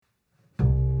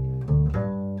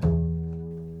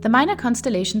The Minor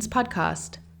Constellations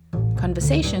Podcast.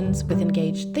 Conversations with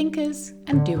engaged thinkers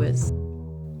and doers.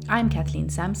 I'm Kathleen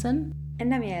Sampson.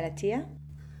 And I'm Tia.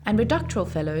 And we're doctoral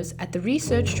fellows at the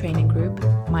research training group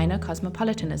Minor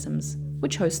Cosmopolitanisms,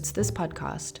 which hosts this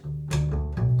podcast.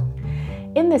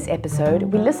 In this episode,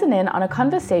 we listen in on a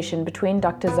conversation between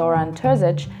Dr. Zoran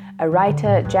Terzić, a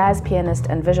writer, jazz pianist,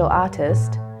 and visual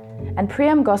artist, and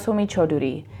Priyam Goswami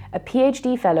Choudhury, a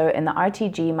PhD fellow in the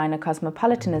RTG Minor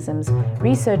Cosmopolitanisms,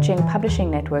 researching publishing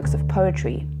networks of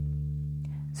poetry.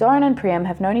 Zoran and Priyam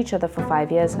have known each other for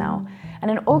 5 years now,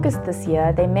 and in August this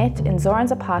year, they met in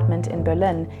Zoran's apartment in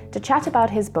Berlin to chat about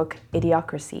his book,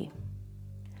 Idiocracy.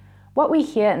 What we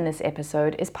hear in this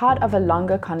episode is part of a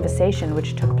longer conversation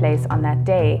which took place on that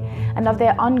day and of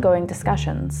their ongoing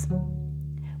discussions.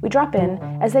 We drop in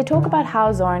as they talk about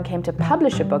how Zoran came to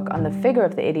publish a book on the figure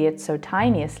of the idiot so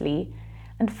timeously,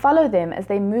 and follow them as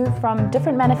they move from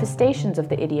different manifestations of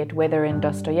the idiot, whether in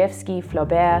Dostoevsky,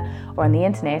 Flaubert, or on the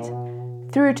internet,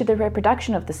 through to the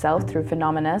reproduction of the self through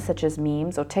phenomena such as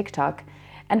memes or TikTok,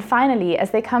 and finally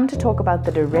as they come to talk about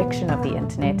the direction of the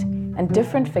internet and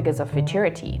different figures of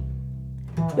futurity.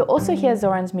 You'll also hear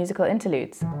Zoran's musical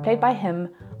interludes, played by him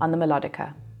on the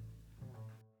melodica.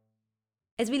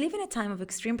 As we live in a time of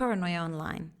extreme paranoia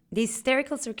online, the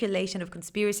hysterical circulation of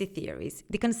conspiracy theories,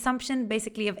 the consumption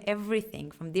basically of everything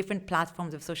from different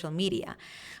platforms of social media,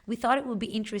 we thought it would be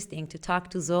interesting to talk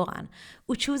to Zoran,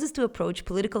 who chooses to approach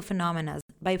political phenomena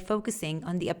by focusing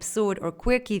on the absurd or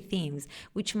quirky themes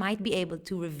which might be able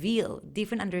to reveal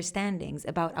different understandings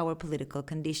about our political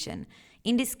condition,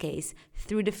 in this case,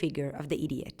 through the figure of the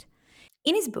idiot.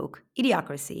 In his book,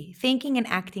 Idiocracy, Thinking and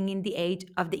Acting in the Age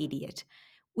of the Idiot,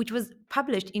 which was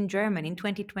published in German in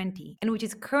 2020 and which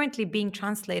is currently being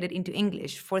translated into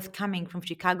English, forthcoming from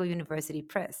Chicago University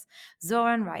Press,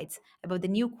 Zoran writes about the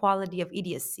new quality of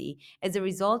idiocy as a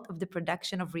result of the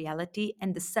production of reality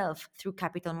and the self through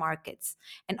capital markets,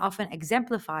 and often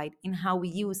exemplified in how we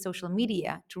use social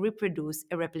media to reproduce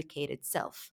a replicated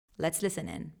self. Let's listen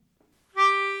in.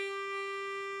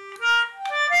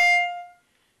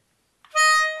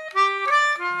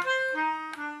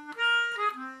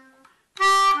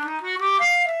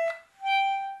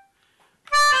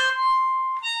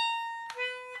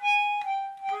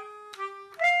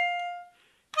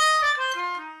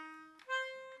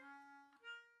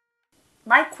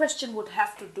 My question would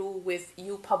have to do with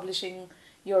you publishing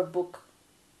your book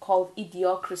called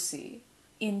Idiocracy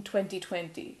in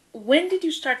 2020. When did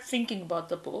you start thinking about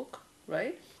the book,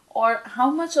 right? Or how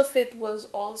much of it was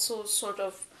also sort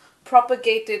of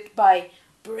propagated by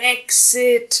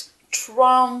Brexit,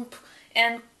 Trump,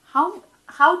 and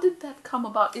how did that come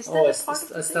about? Is that a part of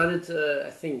the I started, I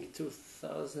think,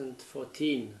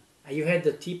 2014. You had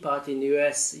the Tea Party in the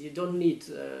US. You don't need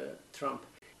Trump.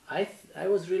 I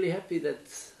was really happy that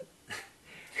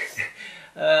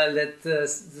the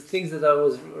things that I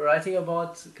was writing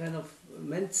about kind of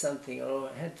meant something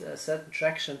or had a certain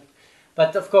traction.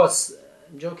 But of course,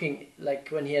 I'm joking, like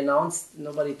when he announced,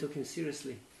 nobody took him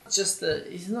seriously. Just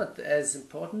he's not as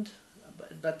important,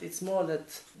 but it's more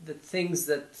that the things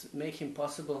that make him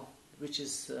possible, which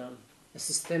is a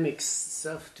systemic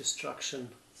self-destruction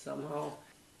somehow.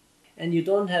 And you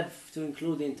don't have to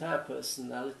include the entire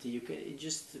personality. You can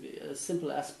just a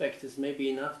simple aspect is maybe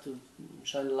enough to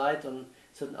shine a light on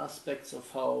certain aspects of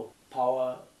how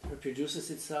power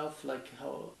reproduces itself. Like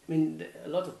a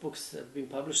lot of books have been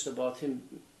published about him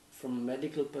from a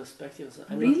medical perspective.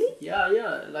 Really?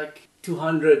 Yeah, like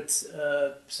 200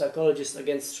 psychologists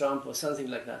against Trump or something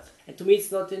like that. And to me,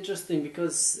 it's not interesting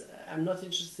because I'm not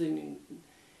interested in.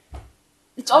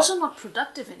 It's also not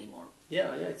productive anymore.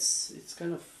 Yeah, it's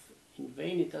kind of. In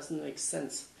vain, it doesn't make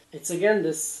sense. It's again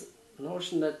this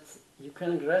notion that you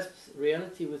can grasp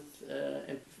reality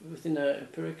within an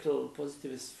empirical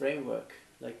positivist framework,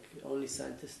 like only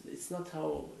scientists. It's not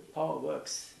how power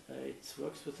works. It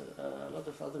works with a lot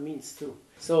of other means too.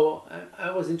 So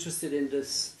I was interested in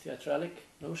this theatralic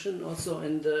notion also,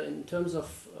 and in terms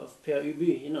of Per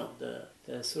Uby, the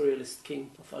surrealist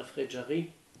king of Alfred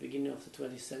Jarry, beginning of the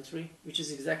 20th century, which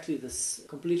is exactly this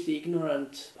completely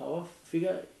ignorant power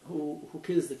figure who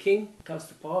kills the king, comes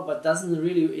to power, but doesn't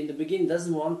really, in the beginning,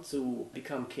 doesn't want to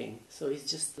become king. So he's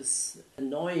just this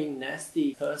annoying,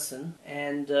 nasty person.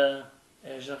 And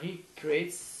Jarry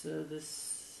creates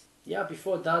this,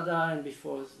 before Dada and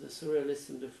before the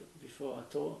surrealism, before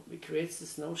Artaud, he creates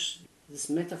this notion,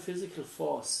 this metaphysical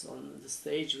force on the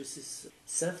stage, which is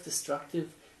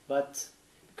self-destructive, but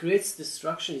creates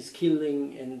destruction, is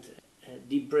killing and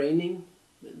debraining.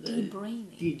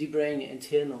 Debraining and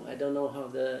Hirno. I don't know how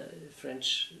the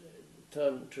French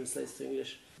term translates to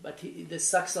English. But they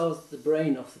sucks out the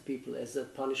brain of the people as a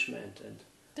punishment. And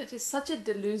That is such a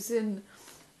delusion,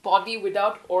 body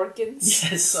without organs.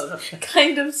 yes, sort of.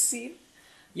 Kind of scene.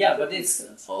 Yeah, but it's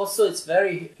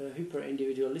very hyper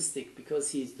individualistic,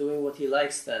 because he's doing what he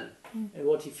likes then and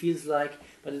what he feels like.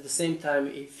 But at the same time,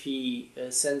 if he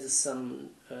senses some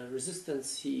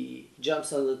resistance, he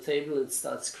jumps on the table and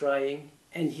starts crying,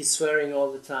 and he's swearing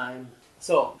all the time.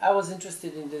 So I was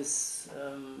interested in this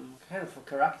kind of a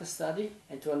character study,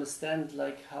 and to understand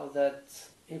like how that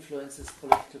influences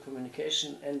political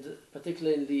communication, and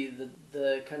particularly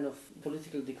the kind of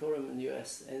political decorum in the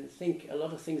US. And I think a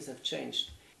lot of things have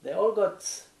changed. They all got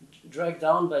dragged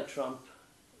down by Trump.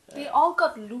 They all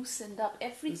got loosened up.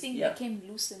 Everything Yeah. became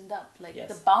loosened up. Like Yes.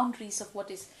 the boundaries of what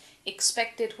is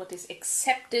expected, what is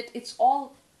accepted, it's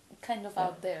all kind of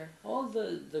out there. All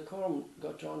the decorum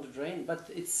got down the drain,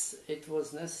 but it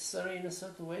was necessary in a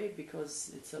certain way, because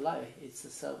it's a lie. It's a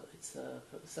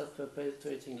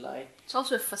self-perpetuating lie. It's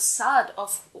also a facade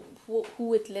of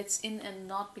who it lets in and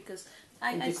not, because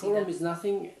And I see decorum that. is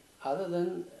nothing other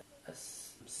than a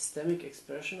systemic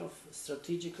expression of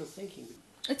strategical thinking.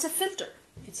 It's a filter.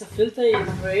 It's a filter. It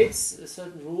creates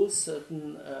certain rules,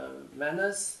 certain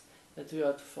manners that we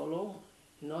are to follow,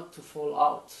 not to fall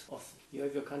out of. You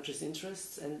have your country's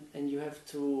interests, and you have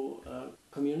to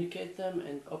communicate them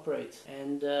and operate.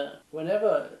 And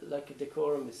whenever like a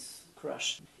decorum is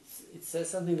crushed, it says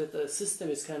something that the system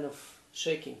is kind of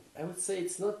shaking. I would say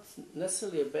it's not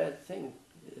necessarily a bad thing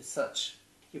as such.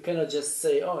 You cannot just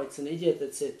say, "Oh, it's an idiot."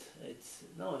 That's it.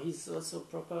 No, he's also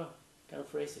proper kind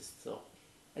of racist. So,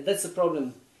 and that's the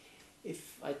problem.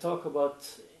 If I talk about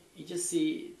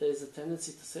idiocy, there's a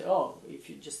tendency to say, "Oh, if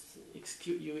you just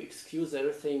excuse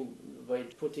everything by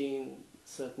putting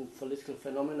certain political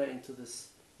phenomena into this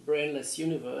brainless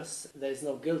universe. There's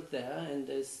no guilt there, and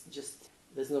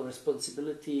there's no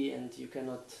responsibility, and you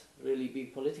cannot really be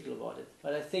political about it."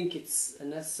 But I think it's a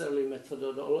necessarily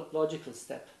methodological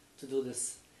step to do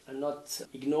this. I'm not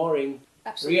ignoring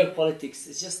Absolutely. real politics.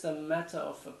 It's just a matter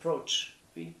of approach.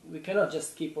 We cannot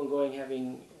just keep on going having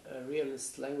a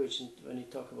realist language when you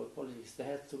talk about politics. There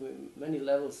have to be many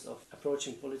levels of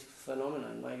approaching political phenomena,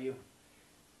 in my view.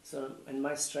 So, and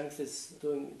my strength is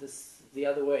doing this the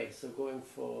other way. So going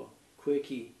for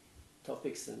quirky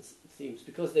topics and themes,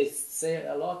 because they say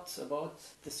a lot about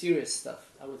the serious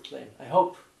stuff, I would claim. I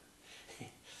hope.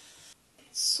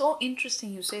 It's so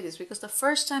interesting you say this, because the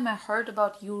first time I heard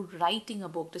about you writing a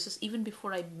book, this is even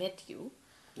before I met you,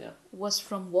 Yeah. was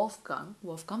from Wolfgang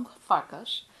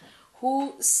Farkas,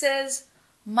 who says,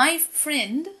 "My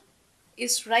friend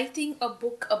is writing a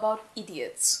book about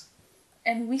idiots."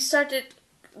 And we started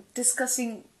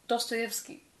discussing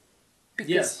Dostoevsky because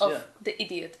Yes, of yeah. the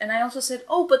idiot. And I also said,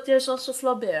 "Oh, but there's also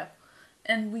Flaubert."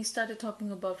 And we started talking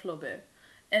about Flaubert.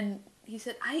 And he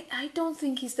said, I don't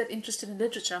think he's that interested in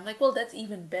literature. I'm like, well, that's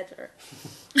even better.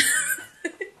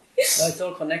 No, it's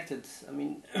all connected. I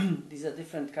mean, these are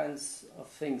different kinds of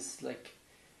things. Like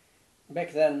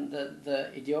back then,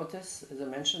 the idiotes, as I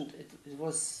mentioned, it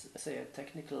was, say, a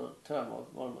technical term,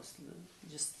 almost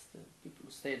just people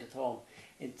who stayed at home.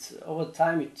 Over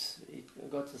time it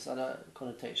got this other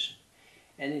connotation,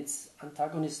 and its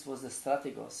antagonist was the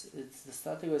strategos. The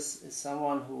strategos is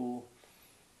someone who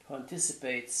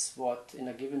anticipates what in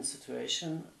a given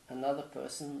situation another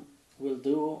person will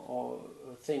do or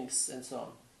thinks, and so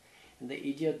on. And the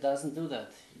idiot doesn't do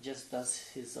that. He just does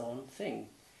his own thing.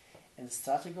 And the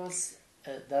strategos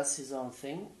does his own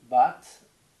thing, but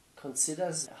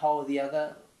considers how the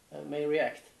other may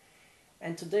react.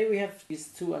 And today we have these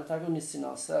two antagonists in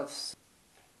ourselves.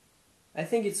 I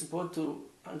think it's important to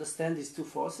understand these two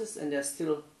forces, and they're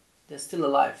still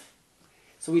alive.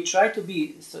 So we try to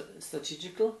be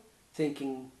strategical,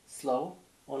 thinking slow,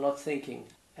 or not thinking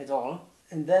at all.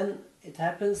 And then it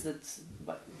happens that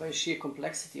by sheer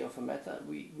complexity of a matter,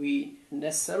 we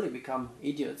necessarily become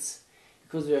idiots,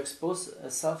 because we expose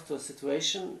ourselves to a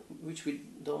situation which we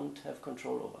don't have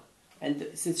control over. And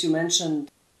since you mentioned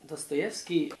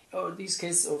Dostoevsky, or these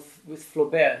cases with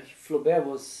Flaubert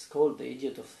was called the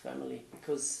idiot of the family,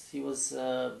 because he was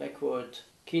a backward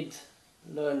kid,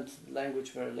 learned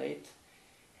language very late.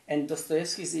 And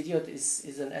Dostoevsky's idiot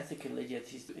is an ethical idiot.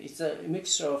 It's a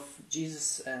mixture of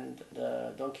Jesus and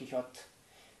Don Quixote.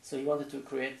 So he wanted to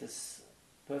create this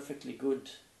perfectly good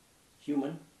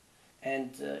human.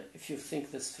 And if you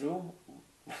think this through,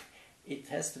 it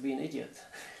has to be an idiot.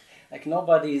 Like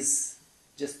nobody is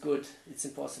just good. It's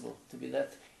impossible to be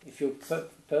that. If you're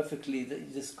perfectly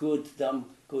this good, dumb,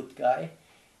 good guy,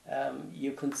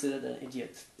 you're considered an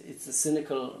idiot. It's a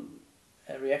cynical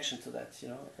reaction to that, you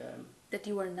know. That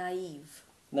you are naive.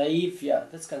 Naive, yeah,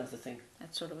 that's kind of the thing.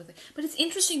 that sort of a thing. But it's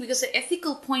interesting because the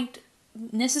ethical point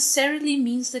necessarily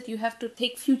means that you have to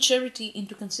take futurity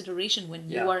into consideration when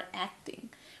you are acting,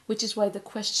 which is why the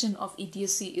question of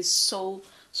idiocy is so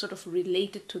sort of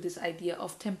related to this idea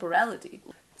of temporality.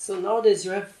 So nowadays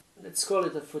you have, let's call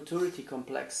it a futurity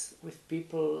complex, with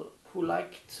people who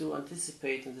like to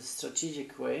anticipate in a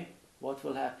strategic way what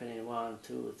will happen in 1,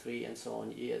 2, 3 and so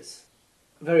on years.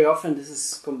 Very often this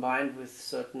is combined with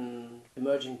certain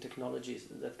emerging technologies,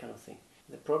 that kind of thing.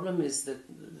 The problem is that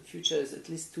the future is at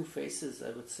least two phases,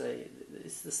 I would say.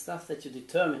 It's the stuff that you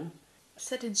determine.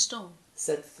 Set in stone.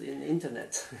 Set in the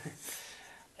internet.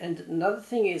 And another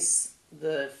thing is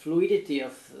the fluidity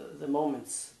of the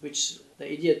moments, which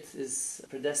the idiot is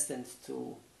predestined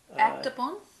to act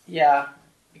upon? Yeah,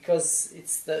 because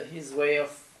it's his way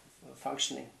of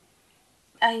functioning.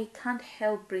 I can't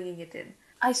help bringing it in.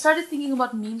 I started thinking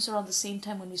about memes around the same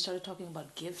time when we started talking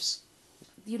about GIFs.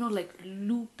 You know, like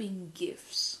looping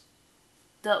GIFs.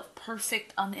 The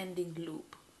perfect unending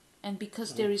loop. And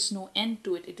because there is no end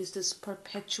to it, it is this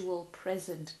perpetual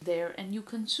present there, and you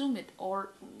consume it or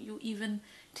you even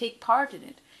take part in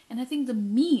it. And I think the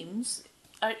memes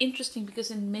are interesting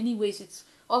because in many ways it's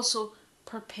also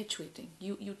perpetuating.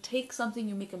 You take something,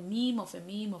 you make a meme of a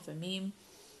meme of a meme,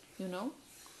 you know,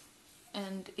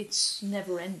 and it's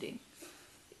never ending.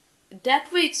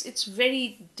 That way it's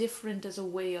very different as a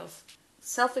way of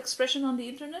self-expression on the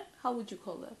internet. How would you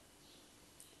call that?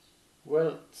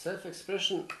 Well,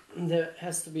 self-expression, there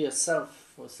has to be a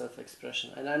self for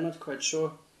self-expression, and I'm not quite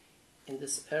sure in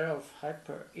this era of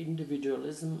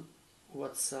hyper-individualism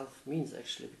what self means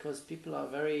actually, because people are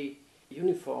very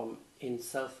uniform in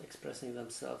self-expressing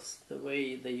themselves, the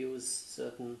way they use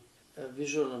certain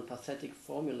visual and pathetic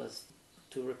formulas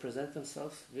to represent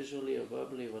themselves, visually or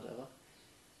verbally, whatever.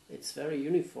 It's very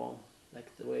uniform,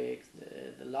 like the way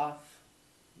the laugh,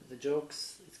 the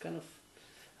jokes, it's kind of,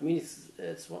 I mean,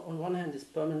 it's on one hand it's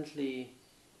permanently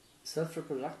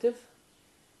self-reproductive,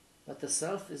 but the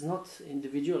self is not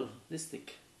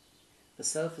individualistic. The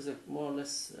self is a more or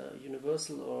less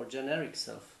universal or generic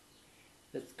self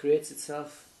that creates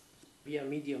itself via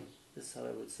medium. This is how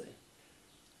I would say.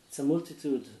 It's a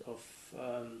multitude of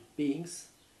beings,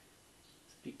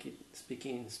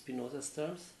 speaking in Spinoza's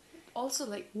terms. Also,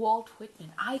 like Walt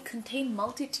Whitman, I contain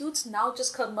multitudes, now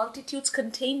just called multitudes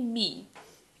contain me.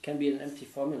 It can be an empty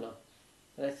formula.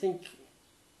 But I think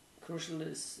crucial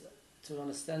is to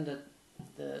understand that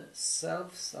the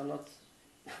selves are not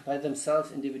by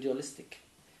themselves individualistic.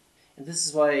 And this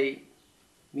is why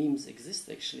memes exist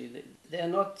actually. They are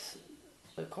not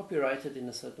copyrighted in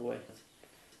a certain way.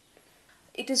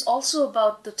 It is also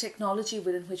about the technology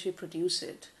within which we produce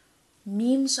it.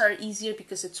 Memes are easier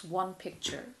because it's one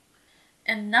picture.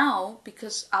 And now,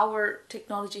 because our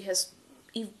technology has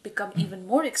become even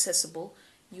more accessible,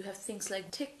 you have things like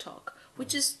TikTok,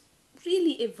 which is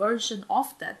really a version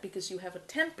of that, because you have a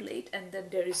template and then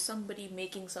there is somebody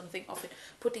making something of it,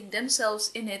 putting themselves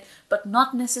in it, but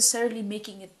not necessarily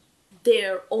making it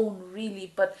their own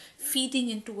really, but feeding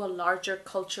into a larger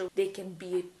culture they can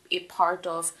be a part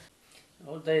of.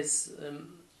 Nowadays,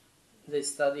 they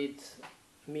studied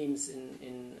memes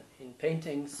in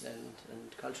paintings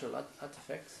and cultural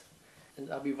artifacts. And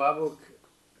Abi Warburg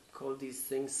called these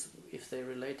things, if they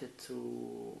related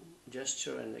to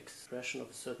gesture and expression of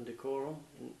a certain decorum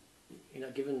in a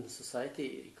given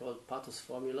society, he called pathos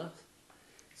formulas.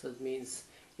 So it means,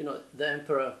 you know, the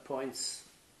emperor points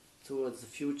towards the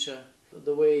future.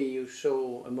 The way you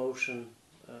show emotion,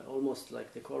 almost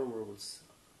like decorum rules,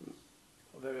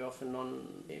 very often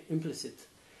non-implicit.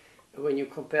 When you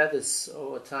compare this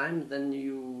over time, then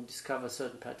you discover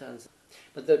certain patterns.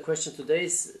 But the question today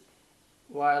is,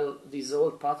 while these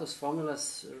old pathos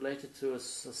formulas related to a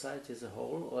society as a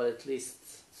whole, or at least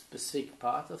specific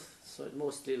part of, so it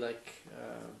mostly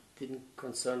didn't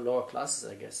concern lower classes,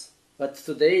 I guess. But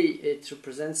today it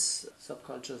represents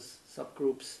subcultures,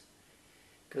 subgroups,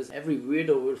 because every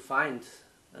weirdo will find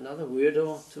another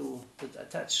weirdo to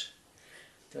attach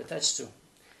to.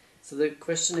 So the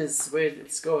question is where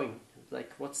it's going.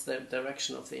 Like, what's the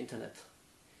direction of the internet?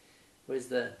 Where's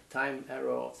the time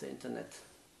arrow of the internet?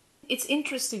 It's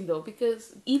interesting though,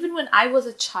 because even when I was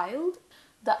a child,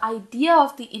 the idea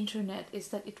of the internet is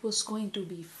that it was going to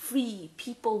be free.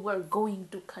 People were going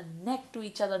to connect to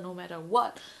each other no matter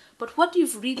what. But what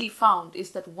you've really found is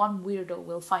that one weirdo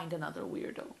will find another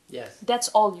weirdo. Yes. That's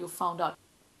all you found out.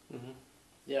 Mm-hmm.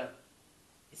 Yeah.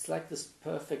 It's like this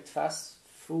perfect fast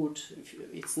food.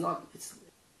 It's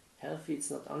healthy,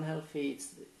 it's not unhealthy,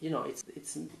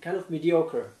 it's kind of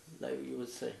mediocre, like you would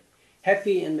say.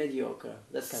 Happy and mediocre,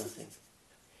 that kind of thing.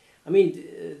 I mean,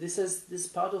 this is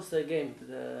part of the game,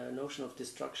 the notion of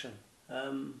destruction.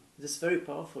 This is very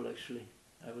powerful, actually,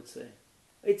 I would say.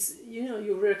 It's,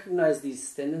 you recognize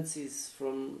these tendencies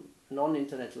from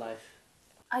non-internet life.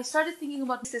 I started thinking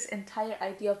about this entire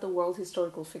idea of the world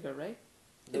historical figure, right?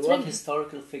 The It's world really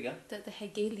historical figure. the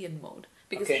Hegelian mode.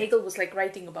 Because Okay. Hegel was like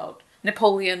writing about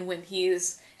Napoleon when he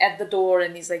is at the door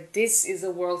and he's like, this is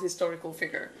a world historical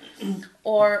figure.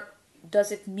 Or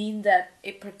does it mean that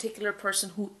a particular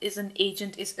person who is an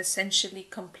agent is essentially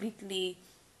completely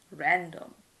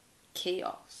random,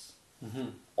 chaos?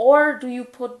 Or do you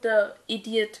put the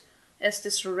idiot as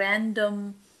this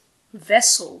random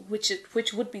vessel, which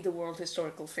would be the world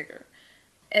historical figure,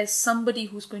 as somebody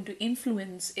who's going to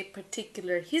influence a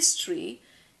particular history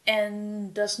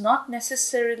and does not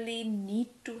necessarily need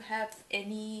to have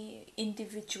any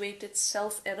individuated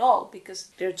self at all, because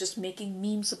they're just making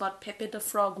memes about Pepe the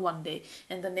Frog one day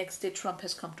and the next day Trump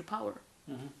has come to power.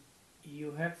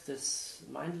 You have this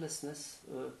mindlessness,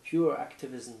 pure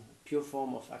activism, pure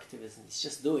form of activism. It's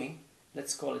just doing.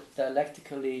 Let's call it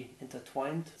dialectically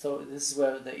intertwined. So this is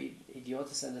where the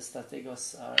idiotes and the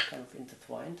strategos are kind of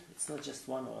intertwined. It's not just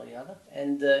one or the other.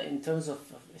 And in terms of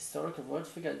historical world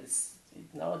figure,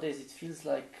 nowadays it feels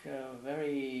like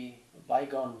very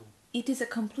bygone. It is a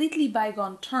completely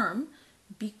bygone term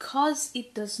because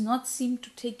it does not seem to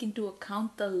take into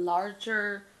account the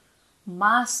larger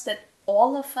mass that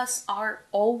all of us are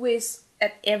always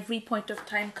at every point of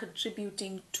time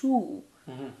contributing to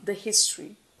the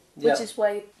history. Which is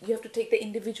why you have to take the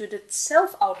individual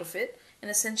itself out of it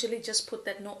and essentially just put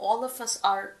that no, all of us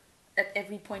are at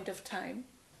every point of time.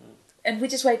 And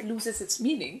which is why it loses its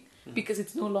meaning, because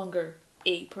it's no longer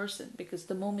a person. Because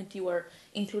the moment you are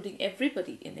including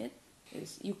everybody in it,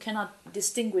 you cannot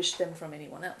distinguish them from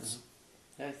anyone else.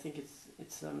 I think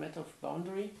it's a matter of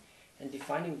boundary and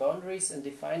defining boundaries and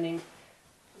defining,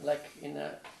 like in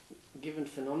a given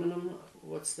phenomenon,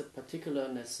 what's the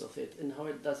particularness of it and how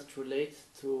does it relate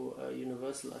to a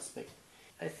universal aspect.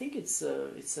 I think it's a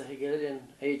Hegelian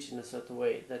age in a certain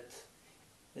way, that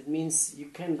means you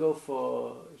can go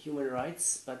for human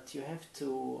rights, but you have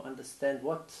to understand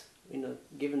what, in a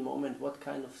given moment, what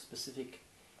kind of specific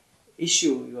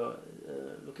issue you are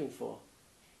looking for.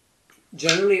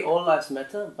 Generally all lives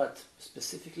matter, but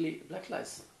specifically black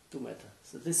lives do matter.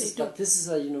 So this is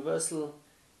a universal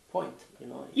point,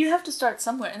 You have to start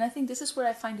somewhere, and I think this is where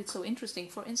I find it so interesting.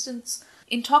 For instance,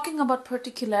 in talking about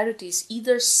particularities,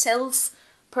 either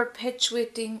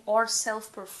self-perpetuating or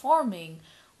self-performing,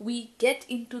 we get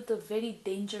into the very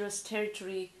dangerous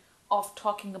territory of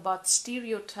talking about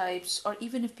stereotypes, or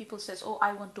even if people says, oh,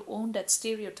 I want to own that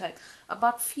stereotype,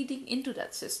 about feeding into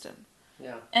that system.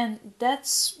 Yeah. And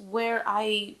that's where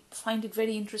I find it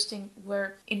very interesting,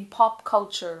 where in pop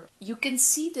culture, you can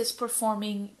see this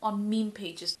performing on meme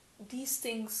pages. These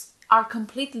things are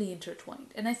completely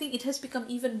intertwined. And I think it has become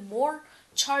even more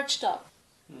charged up.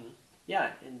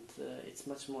 Yeah, and it's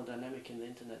much more dynamic in the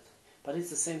internet. But it's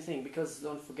the same thing, because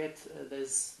don't forget,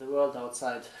 there's the world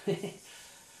outside.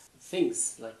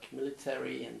 Things like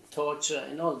military and torture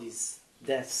and all these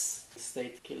deaths,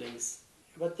 state killings.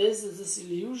 But there's this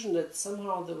illusion that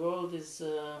somehow the world is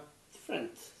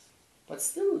different. But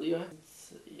still,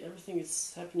 everything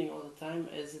is happening all the time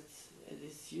as it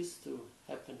used to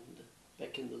happen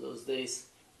back in those days.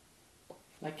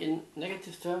 Like in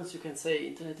negative terms, you can say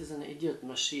internet is an idiot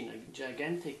machine, a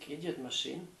gigantic idiot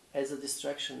machine as a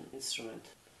distraction instrument.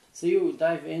 So you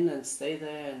dive in and stay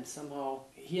there, and somehow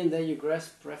here and there you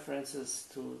grasp references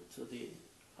to the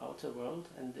outer world,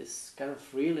 and it's kind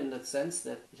of real in that sense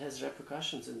that it has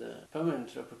repercussions,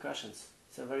 permanent repercussions.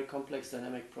 It's a very complex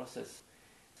dynamic process.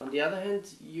 On the other hand,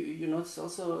 you notice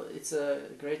also it's a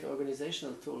great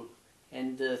organizational tool,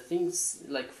 and things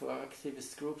like for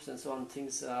activist groups and so on,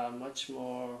 things are much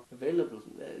more available.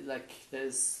 Like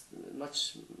there's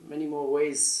many more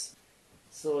ways.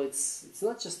 So it's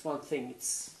not just one thing.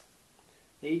 It's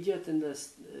the idiot and the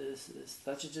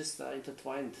strategist are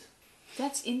intertwined.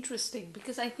 That's interesting,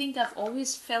 because I think I've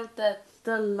always felt that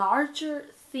the larger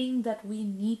thing that we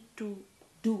need to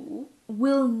do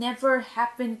will never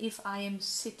happen if I am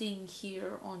sitting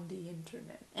here on the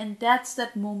internet. And that's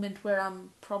that moment where I'm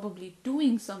probably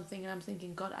doing something and I'm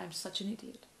thinking, God, I'm such an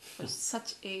idiot. Or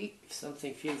such a... If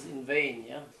something feels in vain,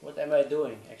 yeah? What am I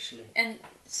doing, actually? And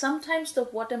sometimes the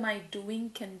what am I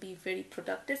doing can be very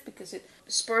productive because it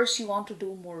spurs you on to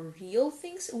do more real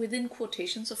things, within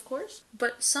quotations, of course.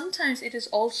 But sometimes it is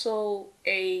also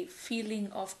a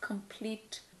feeling of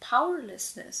complete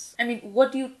powerlessness. I mean,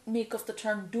 what do you make of the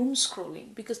term doom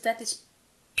scrolling? Because that is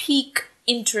peak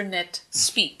internet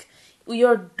speak.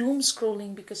 You're doom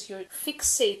scrolling because you're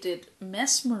fixated,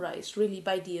 mesmerized really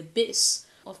by the abyss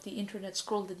of the internet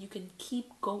scroll, that you can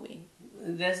keep going.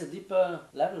 there's a deeper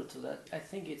level to that. I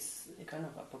think it's a kind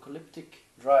of apocalyptic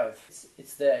drive.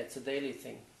 It's there, it's a daily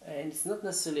thing. And it's not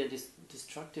necessarily a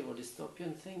destructive or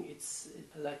dystopian thing. It's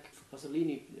like for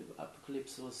Pasolini,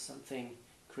 apocalypse was something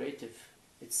creative.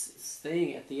 It's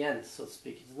staying at the end, so to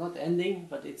speak. It's not ending,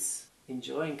 but it's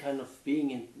enjoying kind of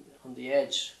being on the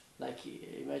edge. Like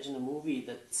imagine a movie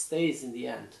that stays in the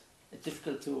end. It's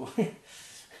difficult to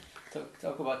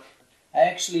talk about. I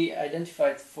actually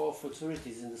identified 4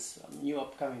 futurities in this new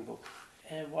upcoming book.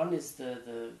 One is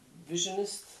the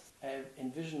visionist. I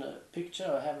envision a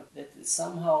picture that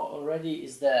somehow already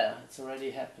is there. It's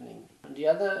already happening. And the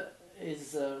other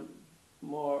is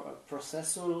more a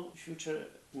processual future.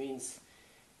 Means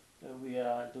we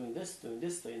are doing this,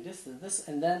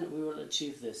 and then we will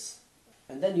achieve this.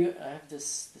 And then I have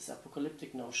this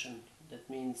apocalyptic notion that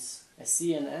means I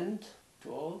see an end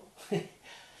to all.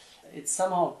 It's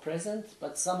somehow present,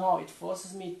 but somehow it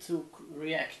forces me to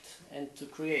react and to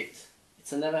create.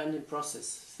 It's a never-ending process.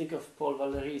 Think of Paul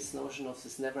Valéry's notion of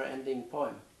this never-ending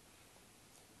poem.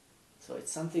 So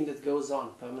it's something that goes on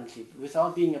permanently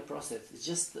without being a process. It's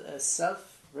just a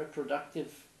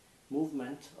self-reproductive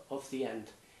movement of the end.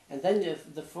 And then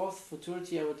the 4th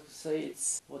futurity, I would say,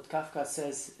 it's what Kafka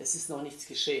says, es ist noch nichts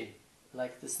geschehen.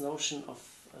 Like this notion of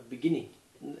a beginning.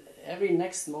 Every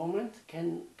next moment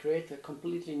can create a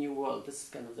completely new world. This is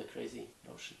kind of the crazy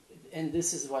notion. And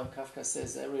this is why Kafka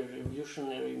says every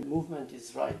revolutionary movement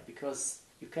is right, because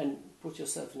you can put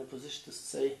yourself in a position to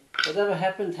say, whatever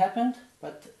happened,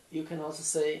 but you can also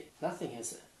say, nothing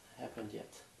has happened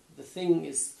yet. The thing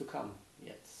is to come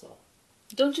yet, so.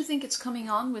 Don't you think it's coming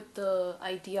on with the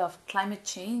idea of climate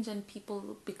change and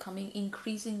people becoming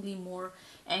increasingly more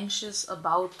anxious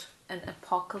about an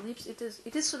apocalypse? It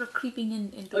is sort of creeping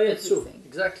into everything. True.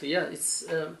 Exactly, yeah. It's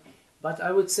but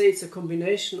I would say it's a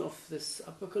combination of this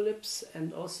apocalypse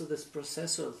and also this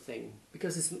processual thing,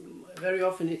 because it's very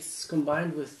often it's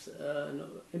combined with an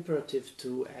imperative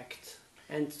to act,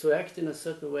 and to act in a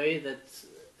certain way that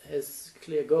has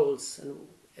clear goals. And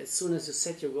as soon as you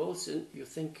set your goals, you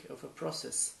think of a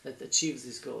process that achieves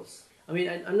these goals. I mean,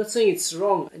 I'm not saying it's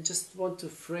wrong. I just want to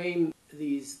frame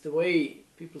the way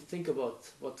people think about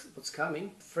what's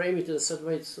coming, frame it in a certain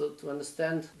way so to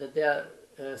understand that there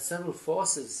are several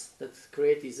forces that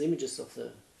create these images of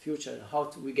the future and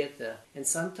how we get there. And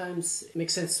sometimes it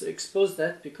makes sense to expose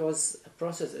that because a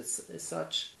process as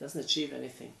such doesn't achieve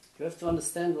anything. You have to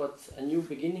understand what a new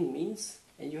beginning means,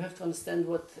 and you have to understand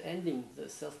what ending, the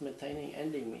self-maintaining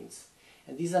ending means.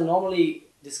 And these are normally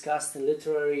discussed in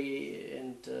literary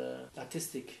and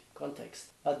artistic context.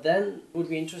 But then would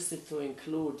be interested to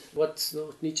include what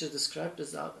Nietzsche described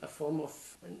as a form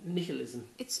of nihilism.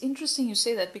 It's interesting you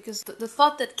say that, because the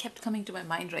thought that kept coming to my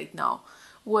mind right now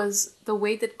was the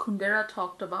way that Kundera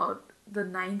talked about the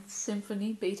 9th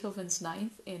Symphony, Beethoven's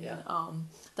 9th, in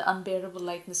The Unbearable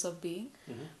Lightness of Being,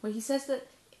 where he says that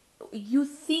you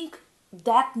think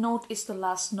that note is the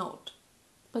last note,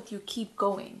 but you keep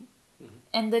going.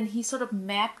 And then he sort of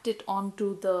mapped it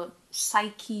onto the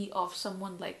psyche of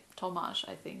someone like Tomáš,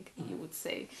 I think you would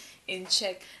say, in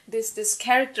Czech. This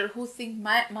character who think,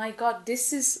 my God,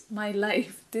 this is my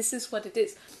life, this is what it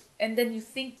is. And then you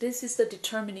think this is the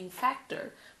determining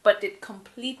factor, but it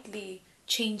completely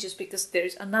changes because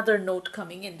there's another note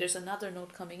coming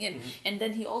in, And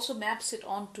then he also maps it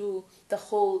onto the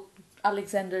whole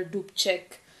Alexander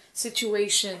Dubček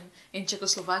situation in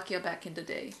Czechoslovakia back in the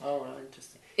day. Oh,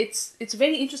 interesting. It's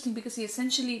very interesting because he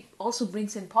essentially also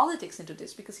brings in politics into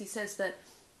this, because he says that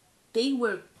they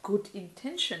were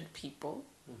good-intentioned people,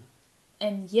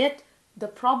 and yet the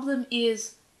problem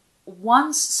is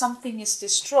once something is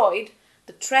destroyed,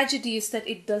 the tragedy is that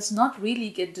it does not really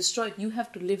get destroyed. You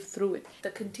have to live through it. The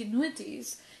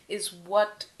continuities is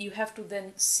what you have to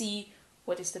then see,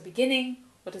 what is the beginning,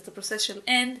 what is the processual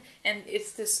end, and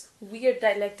it's this weird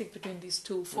dialectic between these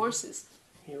two forces.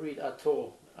 You read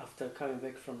Artaud after coming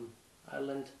back from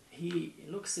Ireland. He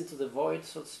looks into the void,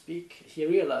 so to speak. He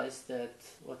realized that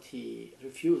what he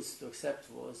refused to accept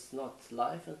was not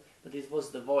life, but it was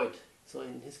the void. So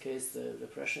in his case, the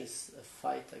repression is a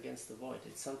fight against the void.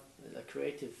 It's a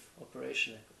creative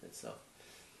operation itself.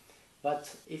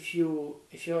 But if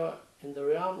you're in the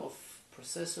realm of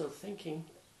processual thinking,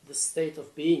 the state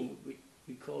of being,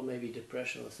 we call maybe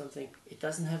depression or something, it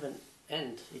doesn't have an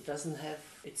end.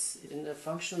 It's in a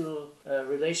functional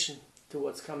relation to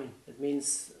what's coming. It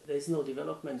means there's no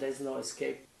development, there's no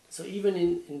escape. So even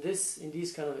in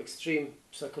these kind of extreme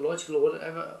psychological or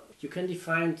whatever, you can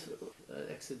define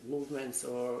exit movements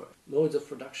or modes of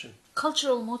production.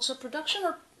 Cultural modes of production,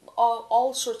 or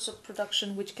all sorts of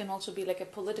production, which can also be like a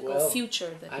political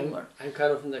future that you are. I'm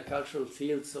kind of in the cultural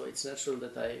field, so it's natural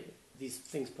that I these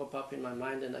things pop up in my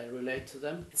mind and I relate to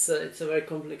them. It's a very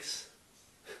complex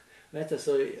matter.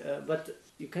 So, but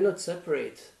you cannot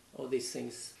separate all these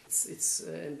things. It's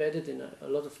embedded in a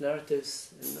lot of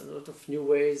narratives and a lot of new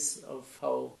ways of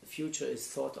how the future is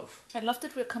thought of. I love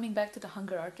that we're coming back to the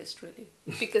hunger artist, really,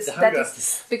 because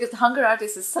because the hunger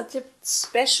artist is such a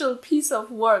special piece of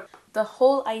work. The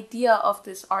whole idea of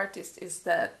this artist is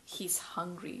that he's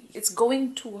hungry. It's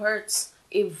going towards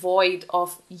a void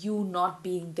of you not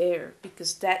being there,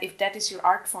 because that if that is your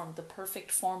art form, the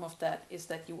perfect form of that is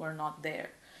that you are not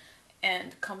there.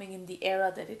 And coming in the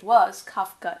era that it was,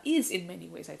 Kafka is in many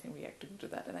ways, I think, reacting to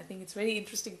that. And I think it's very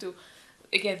interesting to,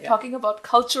 again, talking about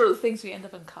cultural things, we end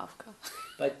up in Kafka.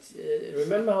 But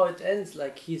remember how it ends,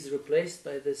 like he's replaced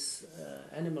by this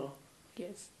animal.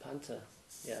 Yes. Panther,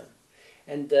 yeah.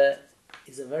 And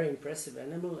it's a very impressive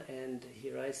animal, and he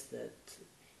writes that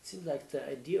it seems like the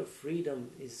idea of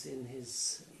freedom is in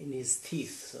his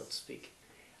teeth, so to speak.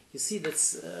 You see,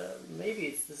 that's maybe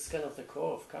it's this kind of the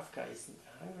core of Kafka. He's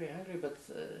hungry, but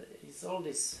it's all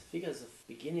these figures of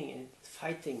beginning and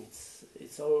fighting.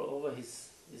 It's all over his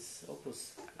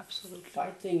opus. Absolutely.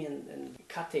 Fighting and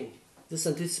cutting. This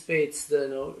anticipates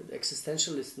the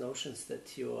existentialist notions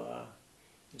that you are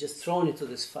just thrown into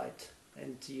this fight,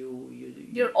 and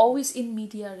you're always in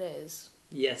media res.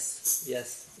 Yes,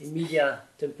 in media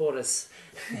temporis.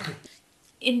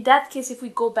 In that case, if we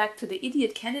go back to the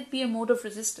idiot, can it be a mode of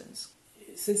resistance?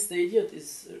 Since the idiot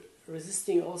is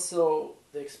resisting also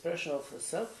the expression of the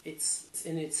self, it's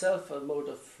in itself a mode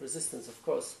of resistance, of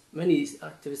course. Many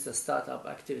activists are startup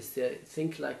activists. They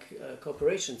think like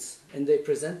corporations, and they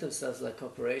present themselves like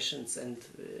corporations and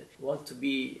want to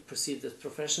be perceived as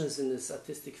professionals in this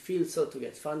artistic field, so to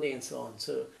get funding and so on.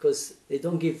 So, because they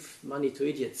don't give money to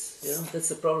idiots, that's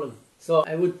the problem. So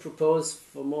I would propose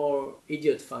for more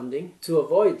idiot funding to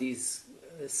avoid these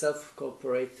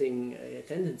self-cooperating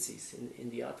tendencies in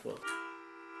the art world.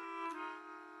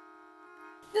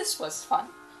 This was fun.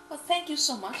 Well, thank you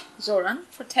so much, Zoran,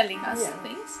 for telling us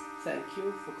things. Thank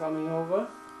you for coming over.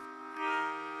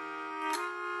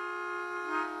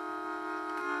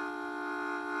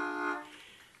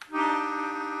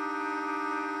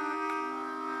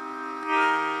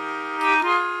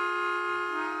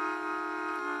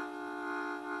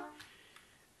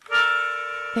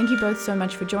 Thank you both so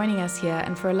much for joining us here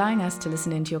and for allowing us to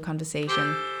listen into your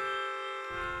conversation.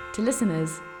 To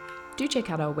listeners, do check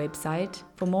out our website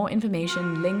for more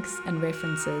information, links, and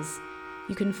references.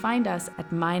 You can find us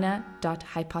at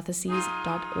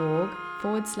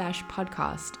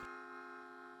minor.hypotheses.org/podcast.